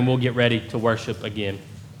together and we'll get ready to worship again.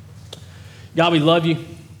 God, we love you.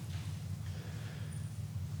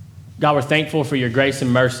 God, we're thankful for your grace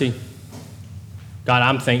and mercy. God,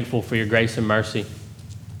 I'm thankful for your grace and mercy.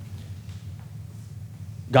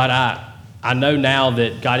 God, I know now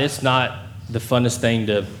that, God, it's not the funnest thing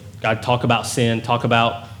to, God, talk about sin, talk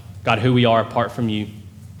about, God, who we are apart from you.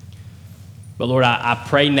 But Lord, I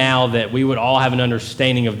pray now that we would all have an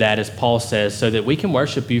understanding of that, as Paul says, so that we can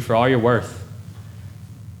worship you for all you're worth.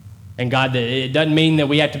 And God, that it doesn't mean that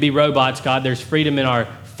we have to be robots, God. There's freedom in our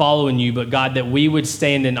following you, but God, that we would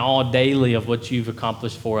stand in awe daily of what you've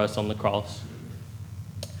accomplished for us on the cross.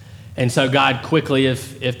 And so, God, quickly,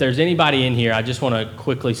 if there's anybody in here, I just want to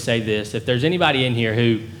quickly say this. If there's anybody in here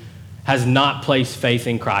who has not placed faith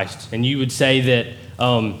in Christ, and you would say that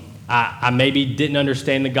I maybe didn't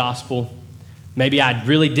understand the gospel, maybe I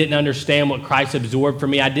really didn't understand what Christ absorbed for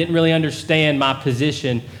me, I didn't really understand my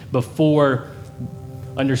position before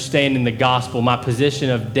understanding the gospel, my position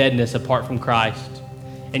of deadness apart from Christ,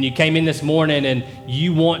 and you came in this morning and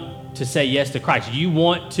you want to say yes to Christ. You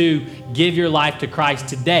want to give your life to Christ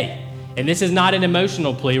today. And this is not an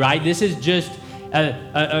emotional plea, right? This is just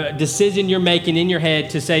a decision you're making in your head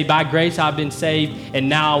to say, by grace I've been saved, and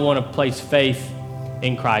now I want to place faith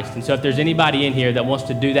in Christ. And so if there's anybody in here that wants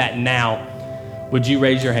to do that now, would you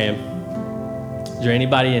raise your hand? Is there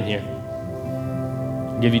anybody in here?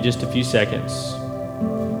 I'll give you just a few seconds.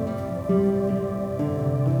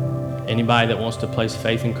 Anybody that wants to place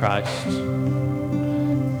faith in Christ?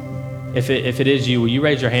 If it is you, will you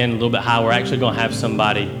raise your hand a little bit high? We're actually going to have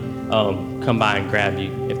somebody come by and grab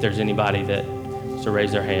you if there's anybody that wants to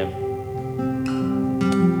raise their hand.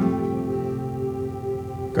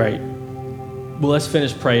 Great. Well, let's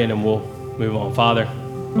finish praying and we'll move on. Father,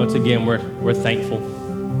 once again, we're thankful.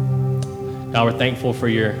 God, we're thankful for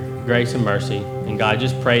your grace and mercy. And God,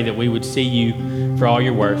 just pray that we would see you for all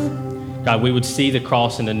your worth. God, we would see the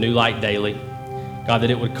cross in a new light daily. God,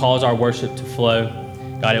 that it would cause our worship to flow.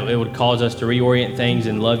 God, it would cause us to reorient things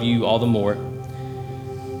and love you all the more.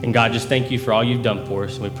 And God, just thank you for all you've done for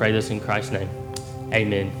us. And we pray this in Christ's name.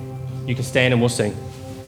 Amen. You can stand and we'll sing.